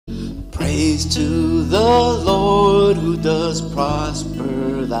Praise to the Lord who does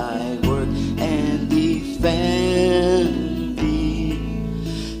prosper thy work and defend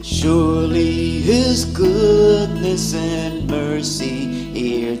thee. Surely his goodness and mercy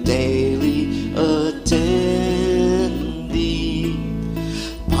here daily attend thee.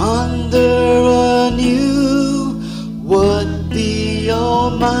 Ponder anew what the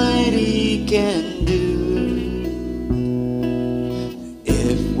Almighty can do.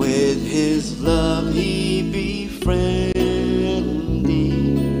 If with his love he befriend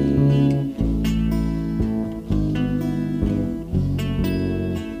thee.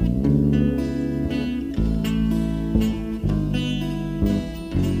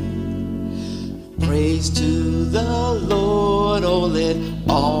 Praise to the Lord, oh let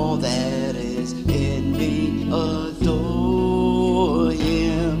all that is in me adore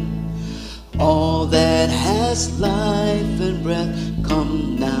him. All that has life and breath,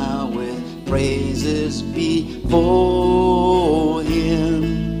 come now with praises before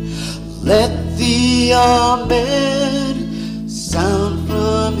him. Let the Amen sound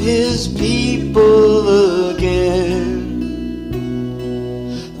from his people again.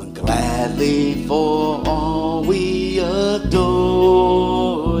 Gladly for all we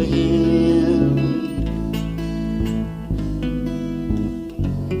adore him.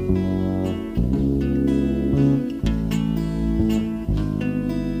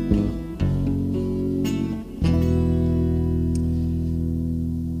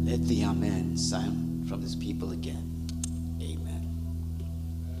 Let the Amen sound from his people again. Amen.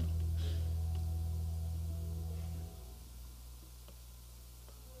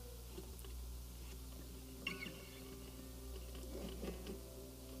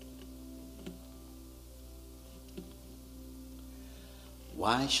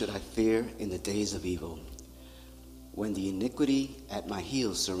 Why should I fear in the days of evil, when the iniquity at my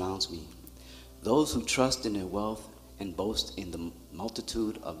heels surrounds me? Those who trust in their wealth and boast in the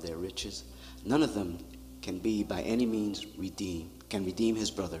multitude of their riches, none of them can be by any means redeem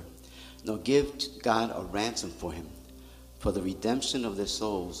his brother, nor give God a ransom for him. For the redemption of their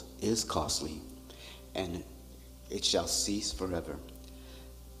souls is costly, and it shall cease forever,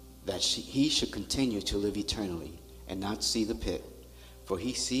 that he should continue to live eternally and not see the pit. For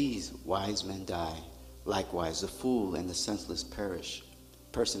he sees wise men die, likewise the fool and the senseless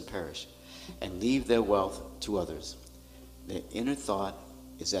person perish, and leave their wealth to others. Their inner thought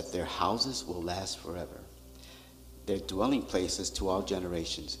is that their houses will last forever, their dwelling places to all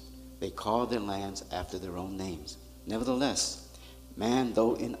generations. They call their lands after their own names. Nevertheless, man,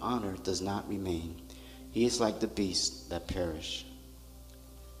 though in honor, does not remain. He is like the beasts that perish.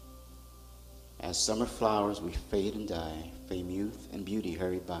 As summer flowers we fade and die, fame, youth, and beauty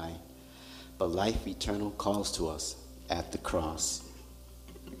hurry by, but life eternal calls to us at the cross.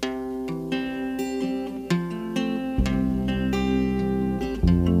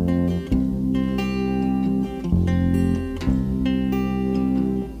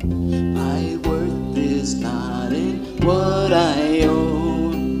 My worth is not in what I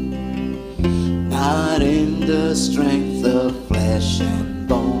own, not in the strength of flesh and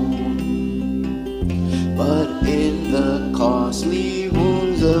bone, but in the costly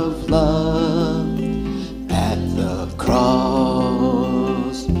wounds of love at the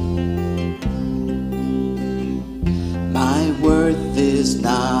cross. My worth is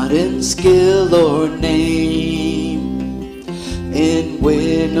not in skill or name, in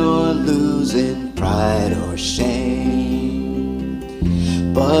win or lose, in pride or shame,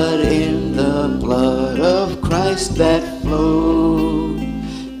 but in the blood of Christ that flowed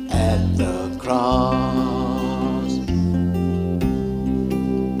at the cross.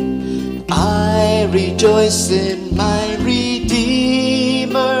 I rejoice in my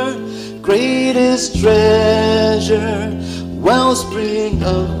Redeemer, greatest treasure, wellspring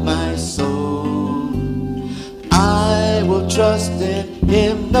of my soul. I will trust in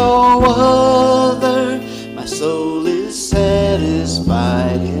him, no other. My soul is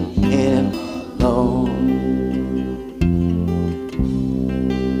satisfied in him alone.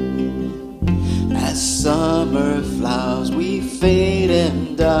 As summer flowers we fade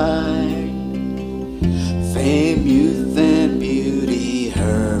and die, fame, youth, and beauty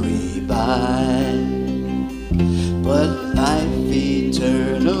hurry by, but life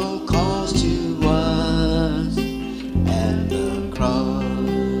eternal calls to us at the cross.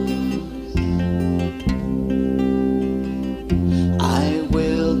 I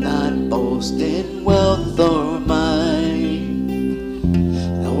will not boast in wealth or might,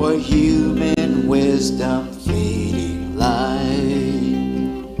 nor human wisdom fading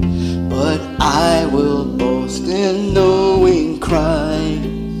light, but I will boast in knowing Christ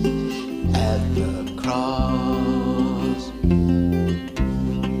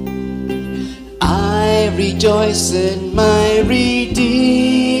rejoice in my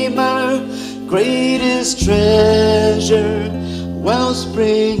Redeemer, greatest treasure,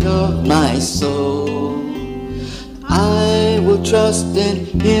 wellspring of my soul. I will trust in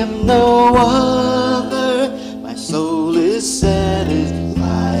him, no other. My soul is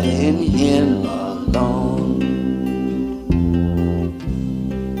satisfied in him alone.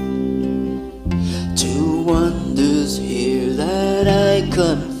 Two wonders here that I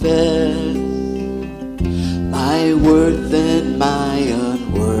confess, my worth and my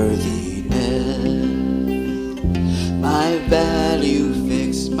unworthiness, my value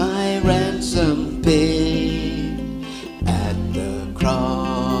fixed, my ransom paid at the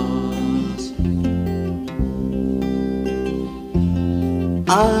cross.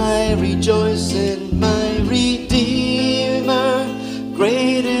 I rejoice in my Redeemer,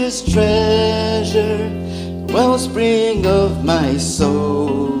 greatest treasure, wellspring of my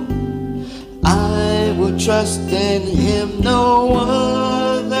soul. I will trust in him, no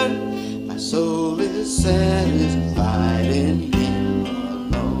other. My soul is satisfied in him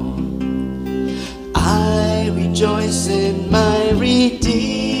alone. I rejoice in my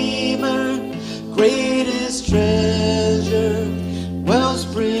Redeemer, greatest treasure,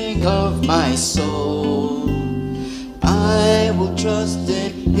 wellspring of my soul. I will trust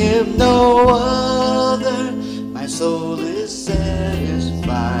in him, no other. My soul is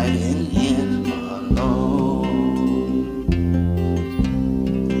satisfied in him alone.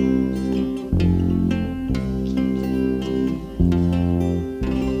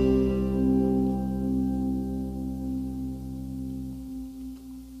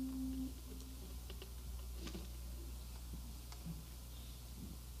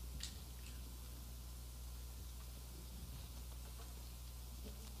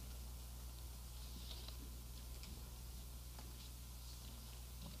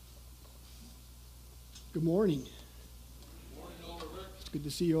 Good morning. It's good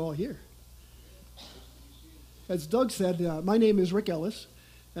to see you all here. As Doug said, my name is Rick Ellis,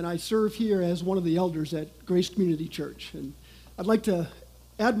 and I serve here as one of the elders at Grace Community Church. And I'd like to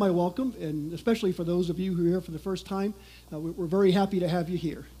add my welcome, and especially for those of you who are here for the first time, we're very happy to have you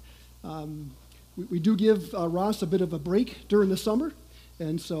here. We do give Ross a bit of a break during the summer,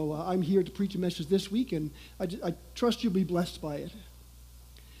 and so I'm here to preach a message this week, and I trust you'll be blessed by it.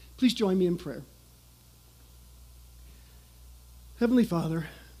 Please join me in prayer. Heavenly Father,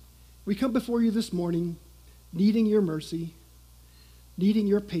 we come before you this morning needing your mercy, needing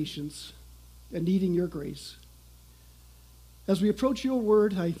your patience, and needing your grace. As we approach your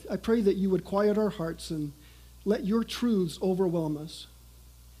word, I pray that you would quiet our hearts and let your truths overwhelm us.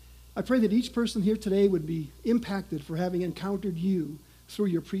 I pray that each person here today would be impacted for having encountered you through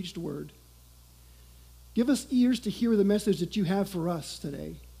your preached word. Give us ears to hear the message that you have for us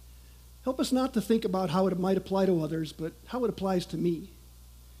today. Help us not to think about how it might apply to others, but how it applies to me.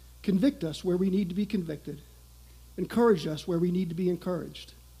 Convict us where we need to be convicted. Encourage us where we need to be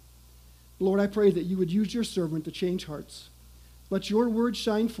encouraged. Lord, I pray that you would use your servant to change hearts. Let your word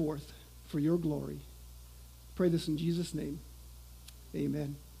shine forth for your glory. I pray this in Jesus' name.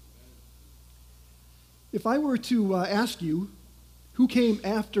 Amen. If I were to ask you who came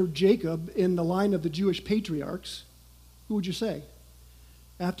after Jacob in the line of the Jewish patriarchs, who would you say?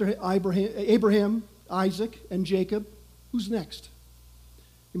 After Abraham, Isaac, and Jacob, who's next?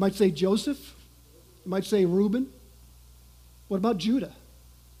 You might say Joseph. You might say Reuben. What about Judah?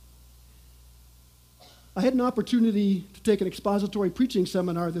 I had an opportunity to take an expository preaching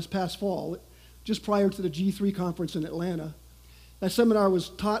seminar this past fall, just prior to the G3 conference in Atlanta. That seminar was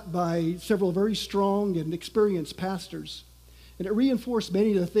taught by several very strong and experienced pastors, and it reinforced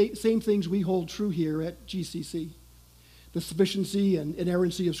many of the same things we hold true here at GCC. The sufficiency and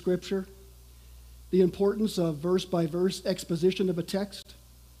inerrancy of Scripture, the importance of verse-by-verse exposition of a text,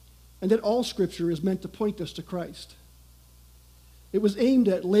 and that all Scripture is meant to point us to Christ. It was aimed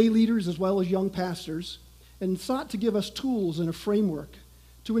at lay leaders as well as young pastors and sought to give us tools and a framework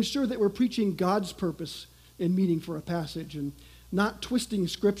to ensure that we're preaching God's purpose in meaning for a passage and not twisting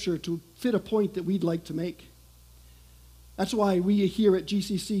Scripture to fit a point that we'd like to make. That's why we here at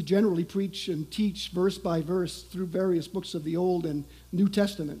GCC generally preach and teach verse by verse through various books of the Old and New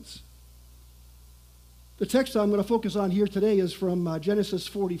Testaments. The text I'm going to focus on here today is from Genesis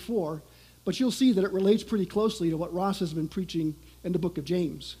 44, but you'll see that it relates pretty closely to what Ross has been preaching in the book of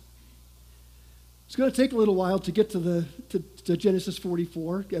James. It's going to take a little while to get to Genesis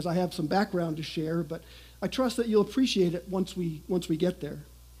 44, as I have some background to share, but I trust that you'll appreciate it once we get there.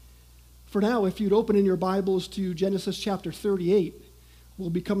 For now, if you'd open in your Bibles to Genesis chapter 38, we'll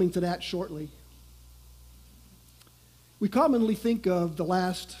be coming to that shortly. We commonly think of the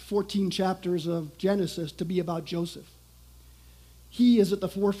last 14 chapters of Genesis to be about Joseph. He is at the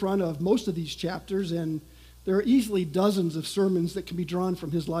forefront of most of these chapters, and there are easily dozens of sermons that can be drawn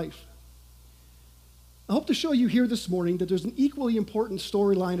from his life. I hope to show you here this morning that there's an equally important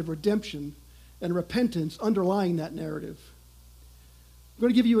storyline of redemption and repentance underlying that narrative. I'm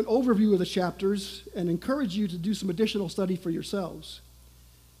going to give you an overview of the chapters and encourage you to do some additional study for yourselves.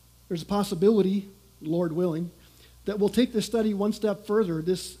 There's a possibility, Lord willing, that we'll take this study one step further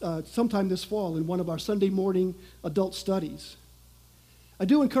sometime this fall in one of our Sunday morning adult studies. I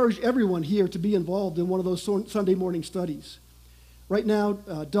do encourage everyone here to be involved in one of those Sunday morning studies. Right now,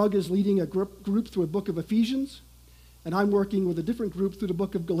 Doug is leading a group through a book of Ephesians, and I'm working with a different group through the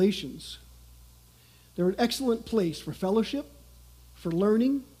book of Galatians. They're an excellent place for fellowship, for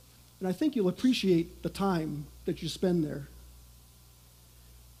learning, and I think you'll appreciate the time that you spend there.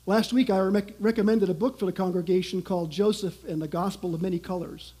 Last week, I recommended a book for the congregation called Joseph and the Gospel of Many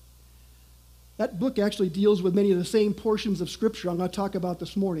Colors. That book actually deals with many of the same portions of Scripture I'm going to talk about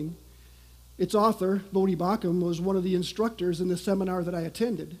this morning. Its author, Bodhi Bakum, was one of the instructors in the seminar that I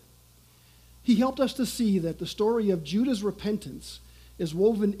attended. He helped us to see that the story of Judah's repentance is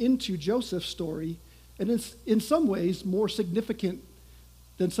woven into Joseph's story, and it's in some ways more significant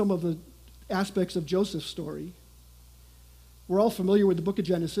than some of the aspects of Joseph's story. We're all familiar with the book of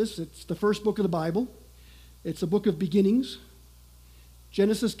Genesis. It's the first book of the Bible. It's a book of beginnings.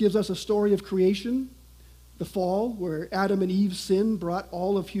 Genesis gives us a story of creation, the fall, where Adam and Eve's sin brought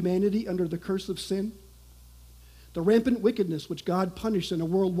all of humanity under the curse of sin, the rampant wickedness which God punished in a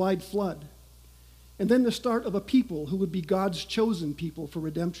worldwide flood, and then the start of a people who would be God's chosen people for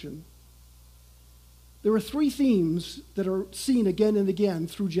redemption. There are three themes that are seen again and again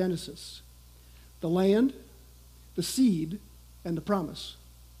through Genesis: the land, the seed, and the promise.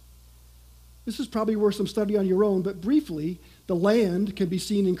 This is probably worth some study on your own, but briefly, the land can be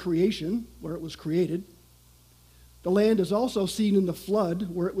seen in creation, where it was created. The land is also seen in the flood,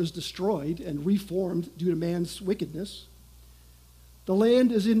 where it was destroyed and reformed due to man's wickedness. The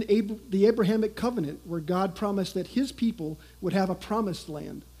land is in the Abrahamic covenant, where God promised that his people would have a promised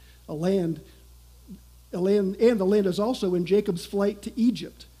land, and the land is also in Jacob's flight to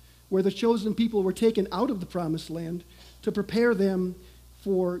Egypt, where the chosen people were taken out of the promised land to prepare them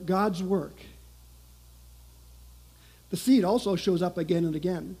for God's work. The seed also shows up again and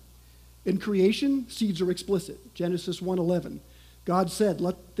again. In creation, seeds are explicit. Genesis 1:11. God said,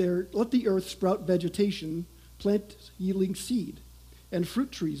 let the earth sprout vegetation, plant yielding seed, and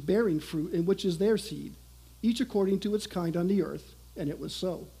fruit trees bearing fruit, in which is their seed, each according to its kind on the earth, and it was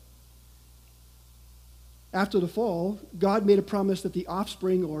so. After the fall, God made a promise that the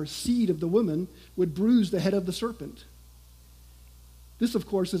offspring or seed of the woman would bruise the head of the serpent. This, of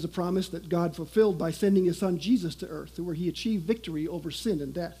course, is a promise that God fulfilled by sending his son Jesus to earth, where he achieved victory over sin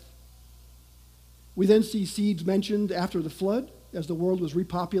and death. We then see seeds mentioned after the flood, as the world was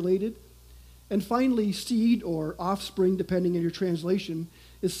repopulated. And finally, seed or offspring, depending on your translation,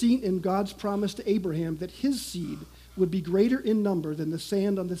 is seen in God's promise to Abraham that his seed would be greater in number than the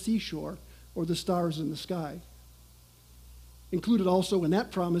sand on the seashore or the stars in the sky. Included also in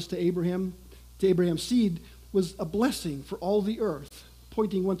that promise to Abraham's seed, was a blessing for all the earth,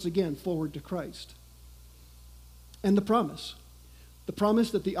 pointing once again forward to Christ. And the promise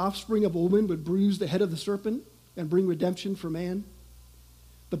that the offspring of a woman would bruise the head of the serpent and bring redemption for man.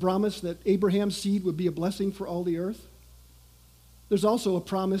 The promise that Abraham's seed would be a blessing for all the earth. There's also a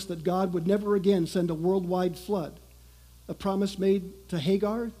promise that God would never again send a worldwide flood. A promise made to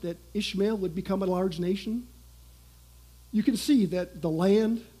Hagar that Ishmael would become a large nation. You can see that the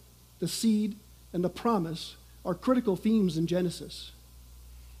land, the seed, and the promise are critical themes in Genesis.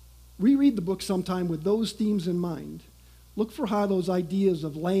 Reread the book sometime with those themes in mind. Look for how those ideas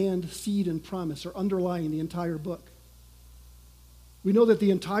of land, seed, and promise are underlying the entire book. We know that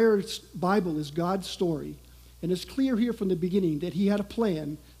the entire Bible is God's story, and it's clear here from the beginning that he had a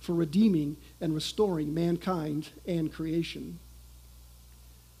plan for redeeming and restoring mankind and creation.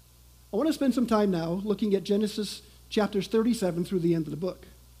 I want to spend some time now looking at Genesis chapters 37 through the end of the book.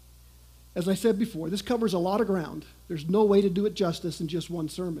 As I said before, this covers a lot of ground. There's no way to do it justice in just one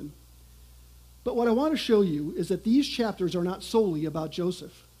sermon. But what I want to show you is that these chapters are not solely about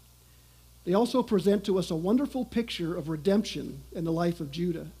Joseph. They also present to us a wonderful picture of redemption in the life of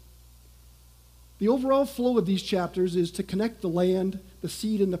Judah. The overall flow of these chapters is to connect the land, the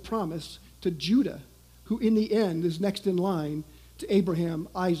seed, and the promise to Judah, who in the end is next in line to Abraham,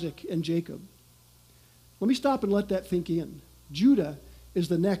 Isaac, and Jacob. Let me stop and let that sink in. Judah is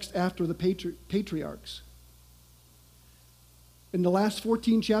the next after the patriarchs. In the last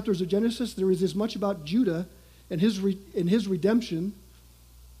 14 chapters of Genesis, there is as much about Judah in his redemption,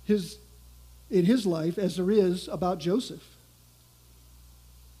 in his life as there is about Joseph.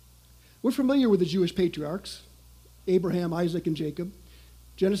 We're familiar with the Jewish patriarchs, Abraham, Isaac, and Jacob.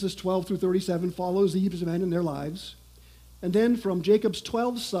 Genesis 12 through 37 follows these men in their lives. And then from Jacob's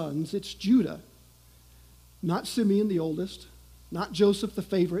 12 sons, it's Judah, not Simeon, the oldest, not Joseph, the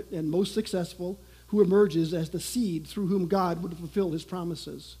favorite and most successful, who emerges as the seed through whom God would fulfill his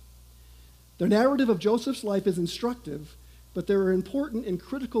promises. The narrative of Joseph's life is instructive, but there are important and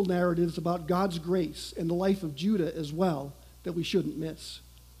critical narratives about God's grace in the life of Judah as well that we shouldn't miss.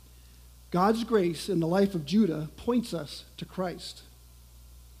 God's grace in the life of Judah points us to Christ.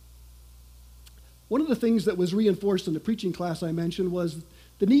 One of the things that was reinforced in the preaching class I mentioned was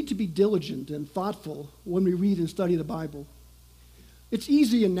the need to be diligent and thoughtful when we read and study the Bible. It's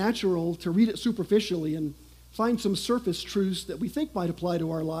easy and natural to read it superficially and find some surface truths that we think might apply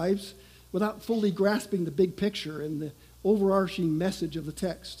to our lives without fully grasping the big picture and the overarching message of the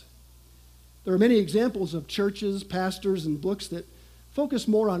text. There are many examples of churches, pastors, and books that focus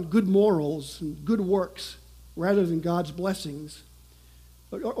more on good morals and good works rather than God's blessings,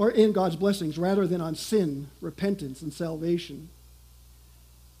 or in God's blessings rather than on sin, repentance, and salvation.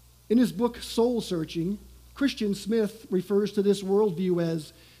 In his book, Soul Searching, Christian Smith refers to this worldview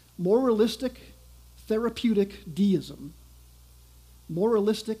as moralistic, therapeutic deism.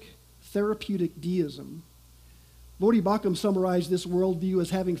 Moralistic, therapeutic deism. Voddie Baucham summarized this worldview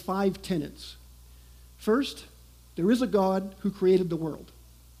as having 5 tenets. First, there is a God who created the world.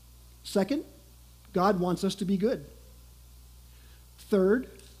 Second, God wants us to be good. Third,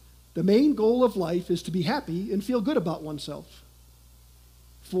 the main goal of life is to be happy and feel good about oneself.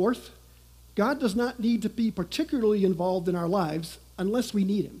 Fourth, God does not need to be particularly involved in our lives unless we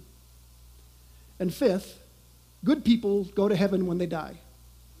need him. And fifth, good people go to heaven when they die.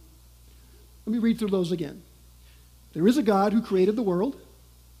 Let me read through those again. There is a God who created the world.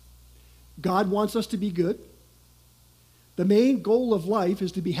 God wants us to be good. The main goal of life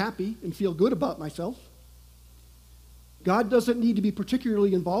is to be happy and feel good about myself. God doesn't need to be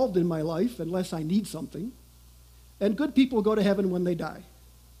particularly involved in my life unless I need something. And good people go to heaven when they die.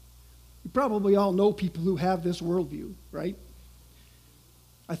 You probably all know people who have this worldview, right?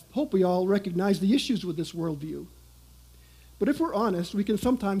 I hope we all recognize the issues with this worldview. But if we're honest, we can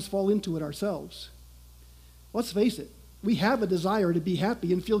sometimes fall into it ourselves. Let's face it, we have a desire to be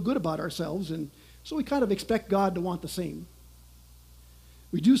happy and feel good about ourselves, and so we kind of expect God to want the same.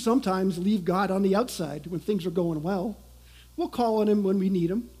 We do sometimes leave God on the outside when things are going well. We'll call on him when we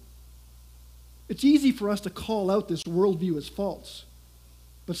need him. It's easy for us to call out this worldview as false,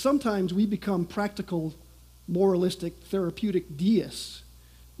 but sometimes we become practical, moralistic, therapeutic deists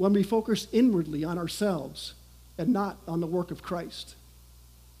when we focus inwardly on ourselves and not on the work of Christ.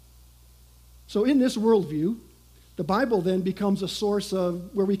 So in this worldview, the Bible then becomes a source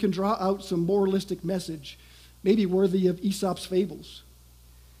of where we can draw out some moralistic message, maybe worthy of Aesop's fables.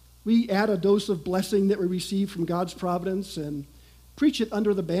 We add a dose of blessing that we receive from God's providence and preach it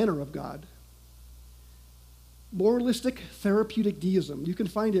under the banner of God. Moralistic, therapeutic deism. You can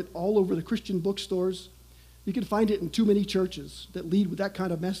find it all over the Christian bookstores. You can find it in too many churches that lead with that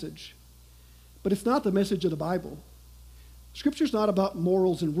kind of message. But it's not the message of the Bible. Scripture's not about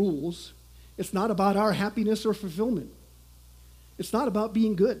morals and rules. It's not about our happiness or fulfillment. It's not about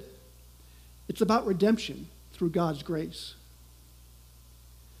being good. It's about redemption through God's grace.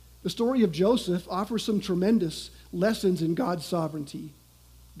 The story of Joseph offers some tremendous lessons in God's sovereignty,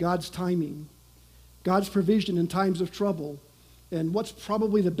 God's timing, God's provision in times of trouble, and what's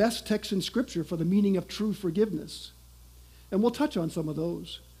probably the best text in Scripture for the meaning of true forgiveness. And we'll touch on some of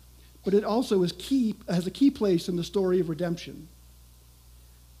those. But it also has a key place in the story of redemption.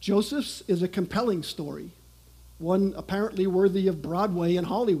 Joseph's is a compelling story, one apparently worthy of Broadway and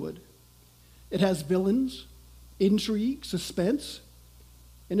Hollywood. It has villains, intrigue, suspense,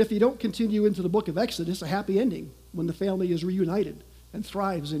 and if you don't continue into the book of Exodus, a happy ending when the family is reunited and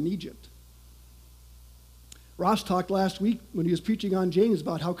thrives in Egypt. Ross talked last week when he was preaching on James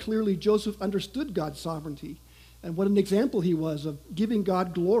about how clearly Joseph understood God's sovereignty and what an example he was of giving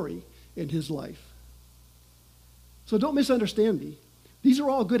God glory in his life. So don't misunderstand me. These are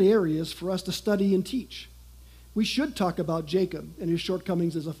all good areas for us to study and teach. We should talk about Jacob and his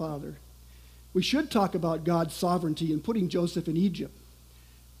shortcomings as a father. We should talk about God's sovereignty in putting Joseph in Egypt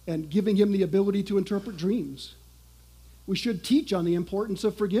and giving him the ability to interpret dreams. We should teach on the importance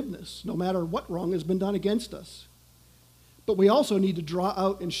of forgiveness, no matter what wrong has been done against us. But we also need to draw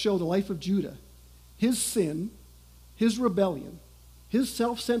out and show the life of Judah, his sin, his rebellion, his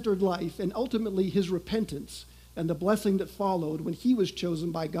self-centered life, and ultimately his repentance and the blessing that followed when he was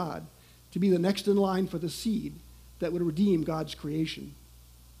chosen by God to be the next in line for the seed that would redeem God's creation.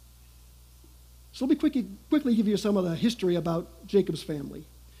 So let me quickly give you some of the history about Jacob's family.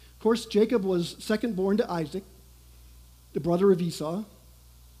 Of course, Jacob was second born to Isaac, the brother of Esau.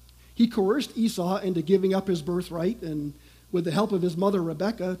 He coerced Esau into giving up his birthright, and with the help of his mother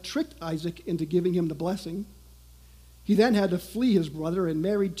Rebekah, tricked Isaac into giving him the blessing. He then had to flee his brother and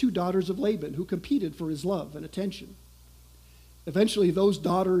married 2 daughters of Laban, who competed for his love and attention. Eventually, those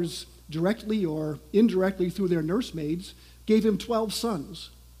daughters, directly or indirectly through their nursemaids, gave him 12 sons.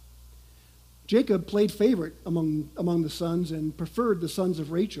 Jacob played favorite among the sons and preferred the sons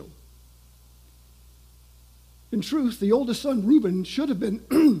of Rachel. In truth, the oldest son, Reuben, should have been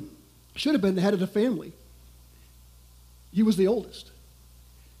the head of the family. He was the oldest.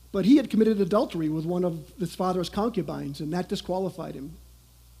 But he had committed adultery with one of his father's concubines, and that disqualified him.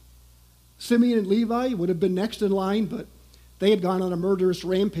 Simeon and Levi would have been next in line, but they had gone on a murderous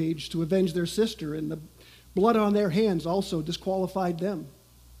rampage to avenge their sister, and the blood on their hands also disqualified them.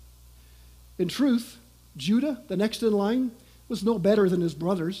 In truth, Judah, the next in line, was no better than his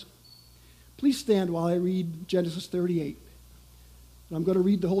brothers. Please stand while I read Genesis 38. And I'm going to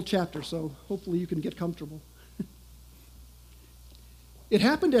read the whole chapter, so hopefully you can get comfortable. It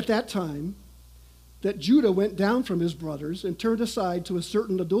happened at that time that Judah went down from his brothers and turned aside to a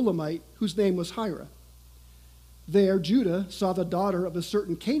certain Adulamite whose name was Hira. There Judah saw the daughter of a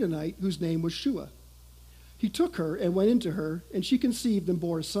certain Canaanite whose name was Shua. He took her and went into her, and she conceived and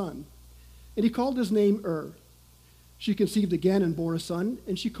bore a son. And he called his name She conceived again and bore a son,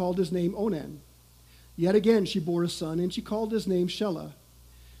 and she called his name Onan. Yet again she bore a son, and she called his name Shelah.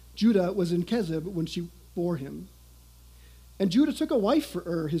 Judah was in Kezib when she bore him. And Judah took a wife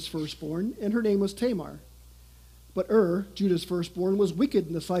for his firstborn, and her name was Tamar. But Judah's firstborn, was wicked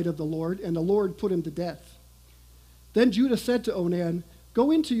in the sight of the Lord, and the Lord put him to death. Then Judah said to Onan,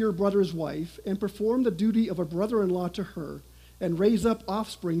 "Go into your brother's wife, and perform the duty of a brother-in-law to her, and raise up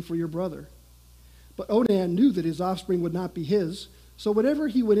offspring for your brother." But Onan knew that his offspring would not be his, so whenever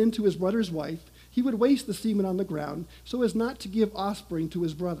he went into his brother's wife, he would waste the semen on the ground, so as not to give offspring to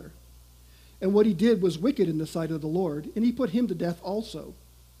his brother. And what he did was wicked in the sight of the Lord, and he put him to death also.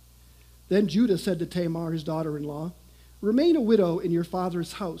 Then Judah said to Tamar, his daughter-in-law, "Remain a widow in your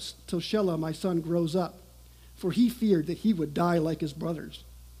father's house till Shelah my son grows up," for he feared that he would die like his brothers.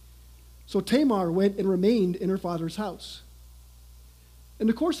 So Tamar went and remained in her father's house. In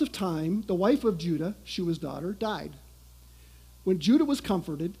the course of time, the wife of Judah, Shua's daughter, died. When Judah was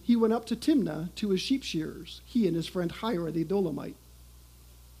comforted, he went up to Timnah to his sheep shearers, he and his friend Hira the Adulamite.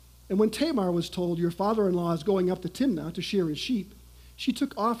 And when Tamar was told, "Your father-in-law is going up to Timnah to shear his sheep," she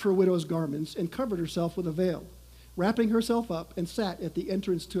took off her widow's garments and covered herself with a veil, wrapping herself up, and sat at the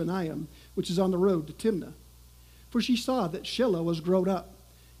entrance to Anaim, which is on the road to Timnah. For she saw that Shelah was grown up,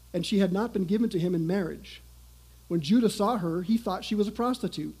 and she had not been given to him in marriage. When Judah saw her, he thought she was a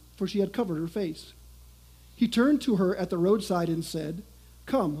prostitute, for she had covered her face. He turned to her at the roadside and said,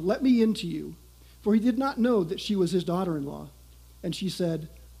 "Come, let me in to you," for he did not know that she was his daughter-in-law. And she said,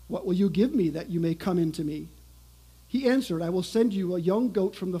 "What will you give me that you may come in to me?" He answered, "I will send you a young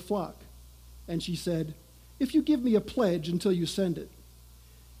goat from the flock." And she said, "If you give me a pledge until you send it."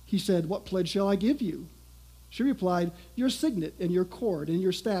 He said, "What pledge shall I give you?" She replied, "Your signet and your cord and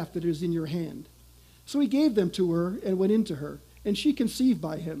your staff that is in your hand." So he gave them to her and went into her, and she conceived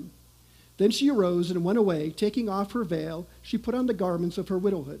by him. Then she arose and went away. Taking off her veil, she put on the garments of her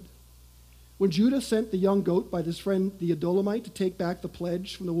widowhood. When Judah sent the young goat by his friend the Adulamite to take back the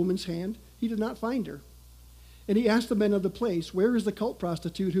pledge from the woman's hand, he did not find her. And he asked the men of the place, "Where is the cult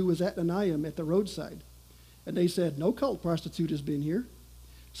prostitute who was at Anaim at the roadside?" And they said, "No cult prostitute has been here."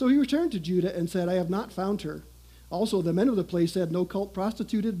 So he returned to Judah and said, "I have not found her." Also the men of the place said, "No cult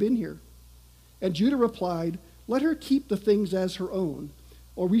prostitute had been here." And Judah replied, "Let her keep the things as her own,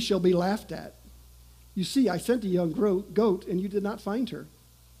 or we shall be laughed at. You see, I sent a young goat, and you did not find her."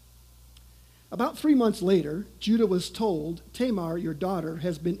 About 3 months later, Judah was told, "Tamar, your daughter,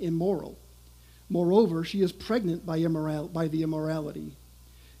 has been immoral. Moreover, she is pregnant by the immorality."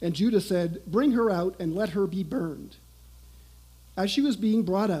 And Judah said, "Bring her out and let her be burned." As she was being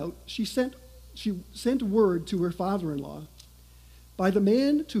brought out, she sent word to her father-in-law, "By the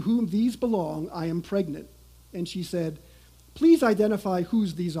man to whom these belong, I am pregnant." And she said, "Please identify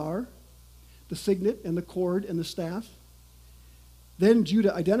whose these are, the signet and the cord and the staff." Then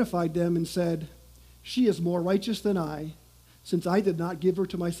Judah identified them and said, "She is more righteous than I, since I did not give her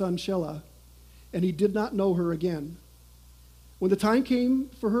to my son Shelah." And he did not know her again. When the time came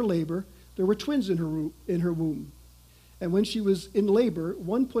for her labor, there were twins in her womb. And when she was in labor,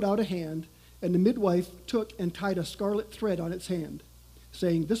 one put out a hand, and the midwife took and tied a scarlet thread on its hand.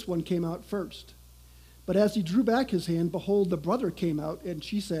 saying, "This one came out first." But as he drew back his hand, behold, the brother came out, and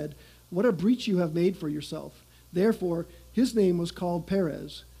she said, "What a breach you have made for yourself." Therefore, his name was called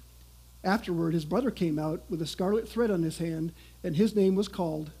Perez. Afterward, his brother came out with a scarlet thread on his hand, and his name was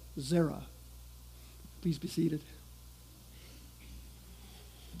called Zerah. Please be seated.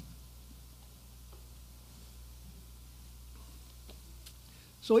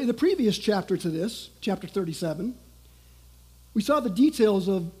 So in the previous chapter to this, chapter 37, we saw the details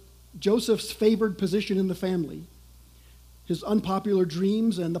of Joseph's favored position in the family, his unpopular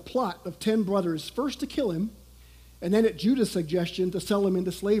dreams, and the plot of 10 brothers, first to kill him, and then at Judah's suggestion to sell him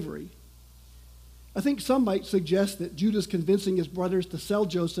into slavery. I think some might suggest that Judah's convincing his brothers to sell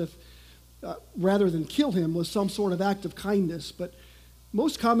Joseph rather than kill him was some sort of act of kindness, but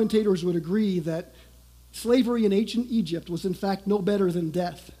most commentators would agree that slavery in ancient Egypt was in fact no better than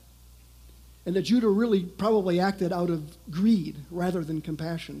death, and that Judah really probably acted out of greed rather than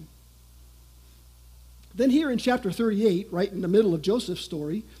compassion. Then here in chapter 38, right in the middle of Joseph's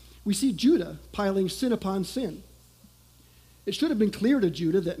story, we see Judah piling sin upon sin. It should have been clear to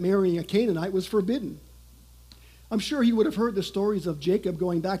Judah that marrying a Canaanite was forbidden. I'm sure he would have heard the stories of Jacob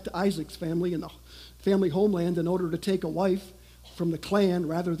going back to Isaac's family and the family homeland in order to take a wife from the clan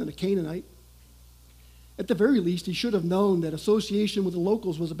rather than a Canaanite. At the very least, he should have known that association with the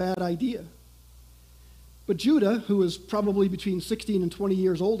locals was a bad idea. But Judah, who was probably between 16 and 20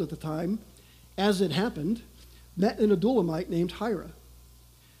 years old at the time, as it happened, met an Adullamite named Hira.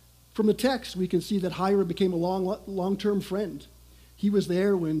 From the text, we can see that Hira became a long-term friend. He was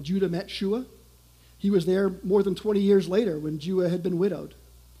there when Judah met Shua. He was there more than 20 years later when Judah had been widowed.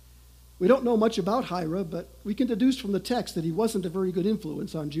 We don't know much about Hira, but we can deduce from the text that he wasn't a very good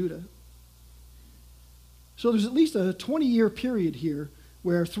influence on Judah. So there's at least a 20-year period here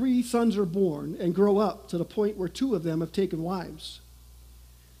where 3 sons are born and grow up to the point where 2 of them have taken wives.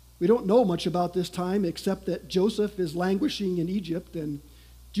 We don't know much about this time except that Joseph is languishing in Egypt and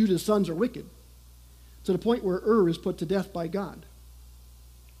Judah's sons are wicked, to the point where is put to death by God.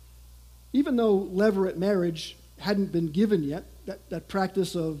 Even though levirate marriage hadn't been given yet, that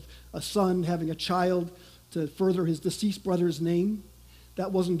practice of a son having a child to further his deceased brother's name,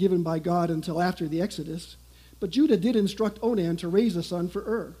 that wasn't given by God until after the Exodus. But Judah did instruct Onan to raise a son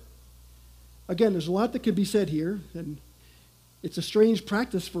for Again, there's a lot that could be said here, and it's a strange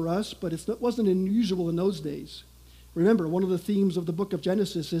practice for us, but it wasn't unusual in those days. Remember, one of the themes of the book of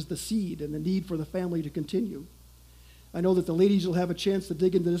Genesis is the seed and the need for the family to continue. I know that the ladies will have a chance to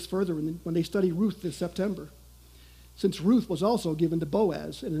dig into this further when they study Ruth this September, since Ruth was also given to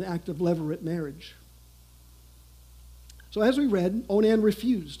Boaz in an act of levirate marriage. So as we read, Onan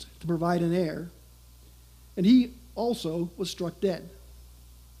refused to provide an heir, and he also was struck dead.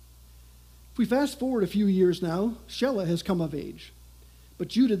 If we fast forward a few years now, Shelah has come of age, but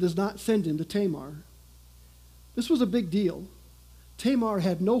Judah does not send him to Tamar. This was a big deal. Tamar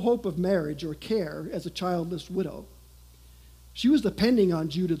had no hope of marriage or care as a childless widow. She was depending on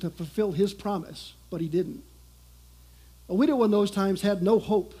Judah to fulfill his promise, but he didn't. A widow in those times had no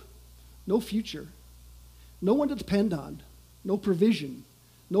hope, no future, no one to depend on, no provision,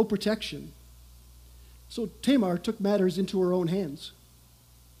 no protection. So Tamar took matters into her own hands.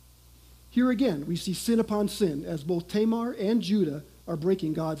 Here again, we see sin upon sin as both Tamar and Judah are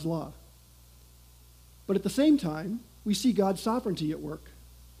breaking God's law. But at the same time, we see God's sovereignty at work.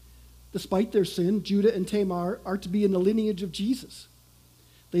 Despite their sin, Judah and Tamar are to be in the lineage of Jesus.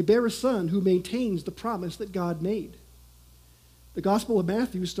 They bear a son who maintains the promise that God made. The Gospel of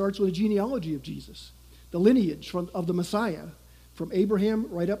Matthew starts with a genealogy of Jesus, the lineage of the Messiah, from Abraham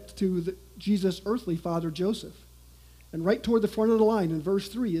right up to Jesus' earthly father, Joseph. And right toward the front of the line in verse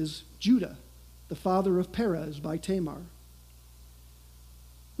 3 is Judah, the father of Perez by Tamar.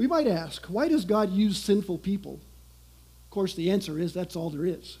 We might ask, why does God use sinful people? Of course, the answer is that's all there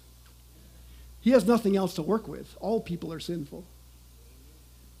is. He has nothing else to work with. All people are sinful.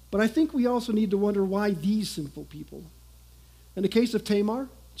 But I think we also need to wonder why these sinful people. In the case of Tamar,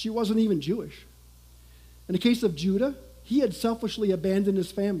 she wasn't even Jewish. In the case of Judah, he had selfishly abandoned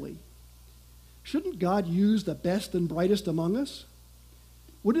his family. Shouldn't God use the best and brightest among us?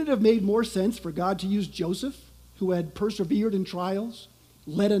 Wouldn't it have made more sense for God to use Joseph, who had persevered in trials,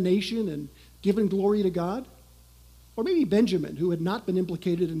 led a nation, and given glory to God? Or maybe Benjamin, who had not been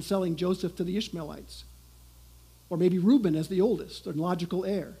implicated in selling Joseph to the Ishmaelites? Or maybe Reuben as the oldest and logical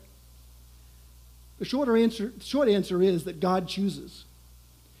heir? The short answer is that God chooses.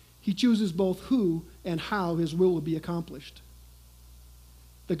 He chooses both who and how his will be accomplished.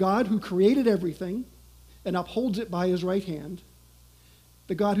 The God who created everything and upholds it by his right hand,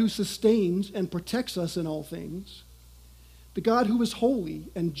 the God who sustains and protects us in all things, The God who is holy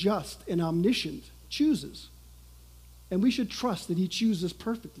and just and omniscient chooses. And we should trust that he chooses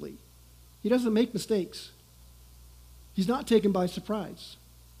perfectly. He doesn't make mistakes. He's not taken by surprise.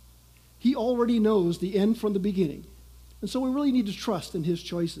 He already knows the end from the beginning. And so we really need to trust in his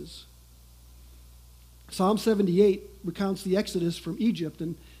choices. Psalm 78 recounts the exodus from Egypt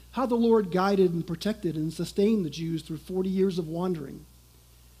and how the Lord guided and protected and sustained the Jews through 40 years of wandering,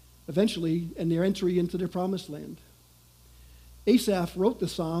 eventually, and their entry into their promised land. Asaph wrote the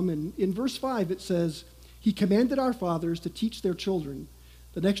psalm, and in verse 5 it says, "He commanded our fathers to teach their children.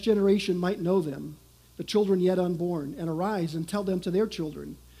 The next generation might know them, the children yet unborn, and arise and tell them to their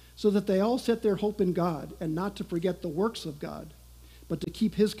children, so that they all set their hope in God, and not to forget the works of God, but to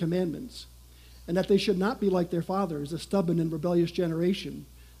keep his commandments, and that they should not be like their fathers, a stubborn and rebellious generation,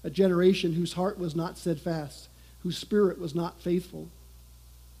 a generation whose heart was not steadfast, whose spirit was not faithful."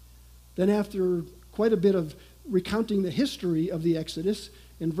 Then after quite a bit of recounting the history of the Exodus,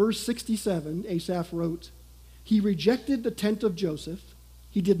 in verse 67, Asaph wrote, "He rejected the tent of Joseph.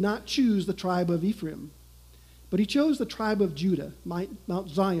 He did not choose the tribe of Ephraim, but he chose the tribe of Judah, Mount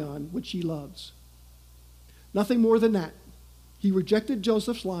Zion, which he loves." Nothing more than that. He rejected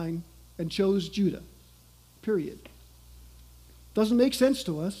Joseph's line and chose Judah, period. Doesn't make sense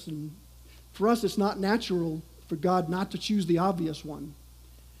to us, and for us it's not natural for God not to choose the obvious one.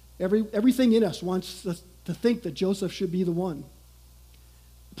 Everything in us wants us to think that Joseph should be the one.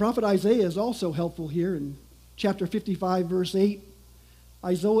 The prophet Isaiah is also helpful here. In chapter 55, verse 8,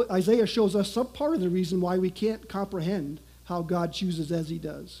 Isaiah shows us some part of the reason why we can't comprehend how God chooses as he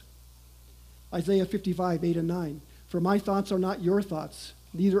does. Isaiah 55, 8 and 9, "For my thoughts are not your thoughts,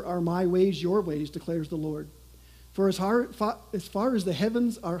 neither are my ways your ways, declares the Lord. For as far as the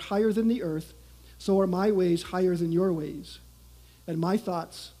heavens are higher than the earth, so are my ways higher than your ways, and my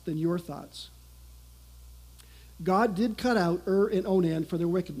thoughts than your thoughts." God did cut out and Onan for their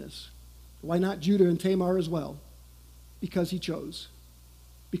wickedness. Why not Judah and Tamar as well? Because he chose.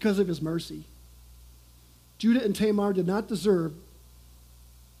 Because of his mercy. Judah and Tamar did not deserve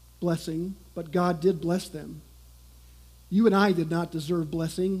blessing, but God did bless them. You and I did not deserve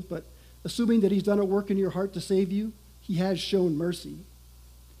blessing, but assuming that he's done a work in your heart to save you, he has shown mercy.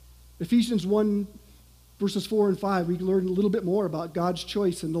 Ephesians 1, verses 4 and 5, we learn a little bit more about God's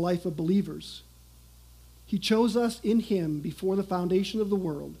choice in the life of believers. He chose us in him before the foundation of the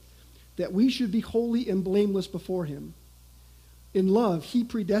world, that we should be holy and blameless before him. In love, he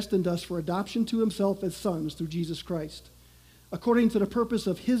predestined us for adoption to himself as sons through Jesus Christ, according to the purpose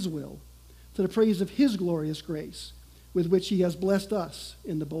of his will, to the praise of his glorious grace, with which he has blessed us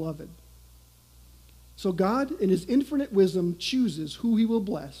in the beloved. So God, in his infinite wisdom, chooses who he will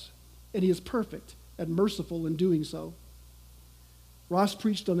bless, and he is perfect and merciful in doing so. Ross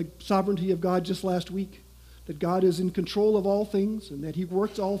preached on the sovereignty of God just last week, that God is in control of all things, and that he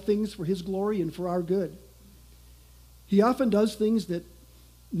works all things for his glory and for our good. He often does things that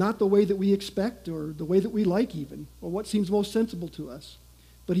not the way that we expect, or the way that we like even, or what seems most sensible to us.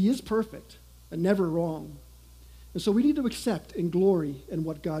 But he is perfect and never wrong. And so we need to accept and glory in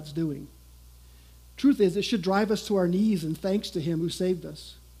what God's doing. Truth is, it should drive us to our knees in thanks to him who saved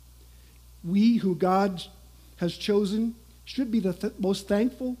us. We who God has chosen should be the most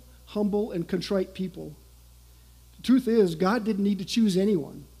thankful, humble, and contrite people. The truth is, God didn't need to choose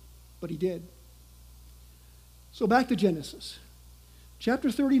anyone, but he did. So back to Genesis. Chapter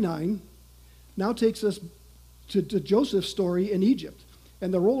 39 now takes us to Joseph's story in Egypt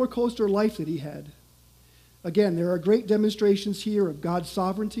and the roller coaster life that he had. Again, there are great demonstrations here of God's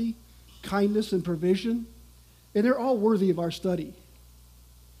sovereignty, kindness, and provision, and they're all worthy of our study.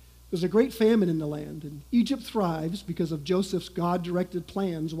 There's a great famine in the land, and Egypt thrives because of Joseph's God-directed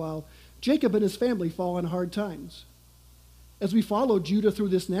plans, while Jacob and his family fall on hard times. As we follow Judah through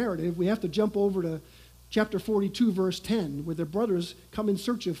this narrative, we have to jump over to chapter 42, verse 10, where the brothers come in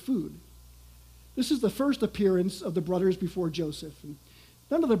search of food. This is the first appearance of the brothers before Joseph. And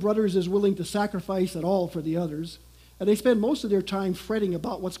none of the brothers is willing to sacrifice at all for the others, and they spend most of their time fretting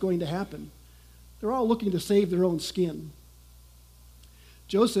about what's going to happen. They're all looking to save their own skin.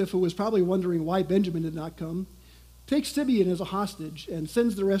 Joseph, who was probably wondering why Benjamin did not come, takes Simeon as a hostage and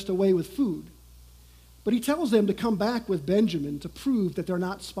sends the rest away with food. But he tells them to come back with Benjamin to prove that they're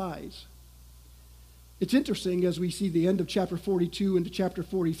not spies. It's interesting as we see the end of chapter 42 into chapter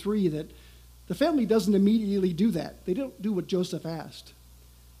 43 that the family doesn't immediately do that. They don't do what Joseph asked.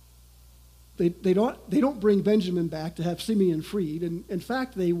 They don't bring Benjamin back to have Simeon freed. And in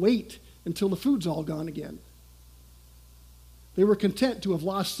fact, they wait until the food's all gone again. They were content to have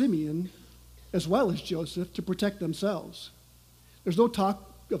lost Simeon as well as Joseph to protect themselves. There's no talk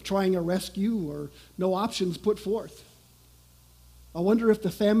of trying a rescue or no options put forth. I wonder if the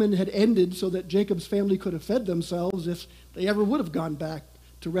famine had ended so that Jacob's family could have fed themselves, if they ever would have gone back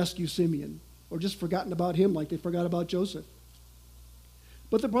to rescue Simeon, or just forgotten about him like they forgot about Joseph.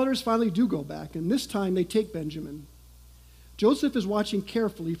 But the brothers finally do go back, and this time they take Benjamin. Joseph is watching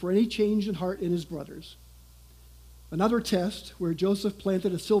carefully for any change in heart in his brothers. Another test, where Joseph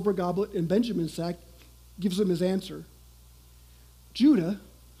planted a silver goblet in Benjamin's sack, gives him his answer. Judah,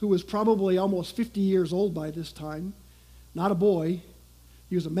 who was probably almost 50 years old by this time, not a boy,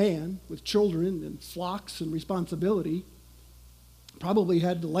 he was a man with children and flocks and responsibility, probably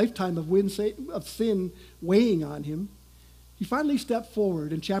had a lifetime of sin weighing on him. He finally stepped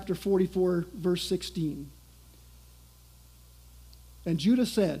forward in chapter 44, verse 16. And Judah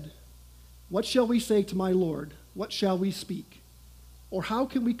said, "What shall we say to my Lord? What shall we speak? Or how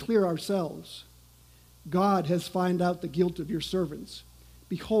can we clear ourselves? God has found out the guilt of your servants.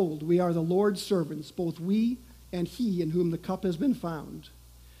 Behold, we are the Lord's servants, both we and he in whom the cup has been found."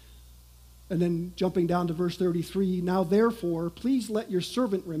 And then jumping down to verse 33, "Now therefore, please let your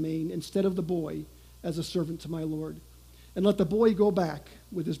servant remain instead of the boy as a servant to my Lord, and let the boy go back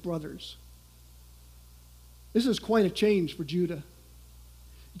with his brothers." This is quite a change for Judah.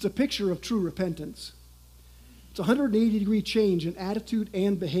 It's a picture of true repentance. It's a 180-degree change in attitude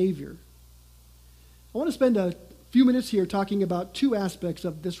and behavior. I want to spend a few minutes here talking about two aspects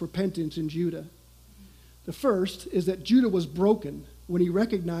of this repentance in Judah. The first is that Judah was broken when he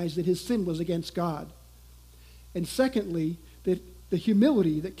recognized that his sin was against God. And secondly, that the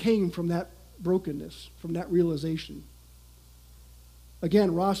humility that came from that brokenness, from that realization.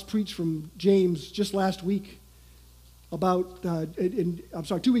 Again, Ross preached from James just last week about,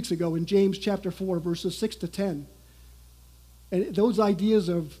 2 weeks ago in James chapter 4, verses 6 to 10. And those ideas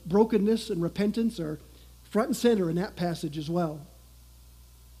of brokenness and repentance are front and center in that passage as well.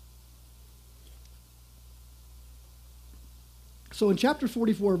 So in chapter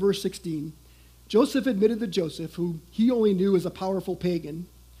 44, verse 16, Joseph admitted to Joseph, who he only knew as a powerful pagan,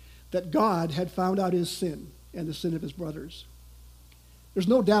 that God had found out his sin and the sin of his brothers. There's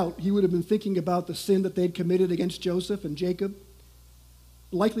no doubt he would have been thinking about the sin that they'd committed against Joseph and Jacob,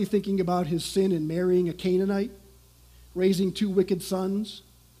 likely thinking about his sin in marrying a Canaanite, raising 2 wicked sons,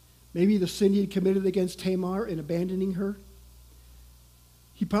 maybe the sin he had committed against Tamar in abandoning her.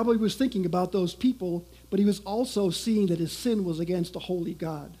 He probably was thinking about those people, but he was also seeing that his sin was against a holy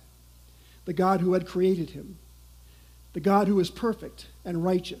God, the God who had created him, the God who is perfect and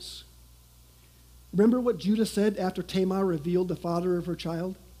righteous. Remember what Judah said after Tamar revealed the father of her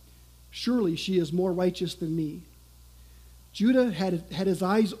child? "Surely she is more righteous than me." Judah had his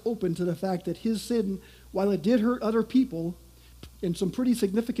eyes open to the fact that his sin, while it did hurt other people in some pretty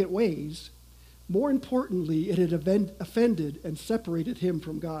significant ways, more importantly, it had offended and separated him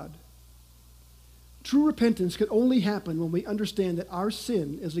from God. True repentance can only happen when we understand that our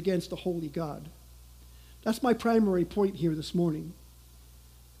sin is against a holy God. That's my primary point here this morning.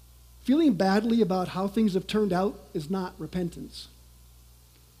 Feeling badly about how things have turned out is not repentance.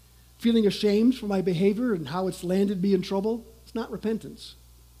 Feeling ashamed for my behavior and how it's landed me in trouble is not repentance.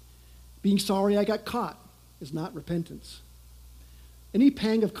 Being sorry I got caught is not repentance. Any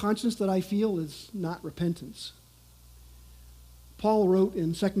pang of conscience that I feel is not repentance. Paul wrote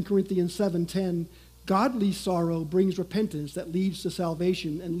in 2 Corinthians 7:10, "Godly sorrow brings repentance that leads to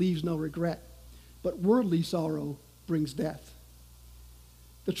salvation and leaves no regret, but worldly sorrow brings death."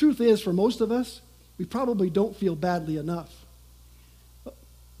 The truth is, for most of us, we probably don't feel badly enough.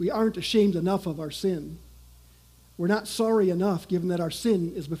 We aren't ashamed enough of our sin. We're not sorry enough, given that our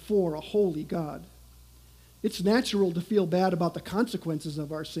sin is before a holy God. It's natural to feel bad about the consequences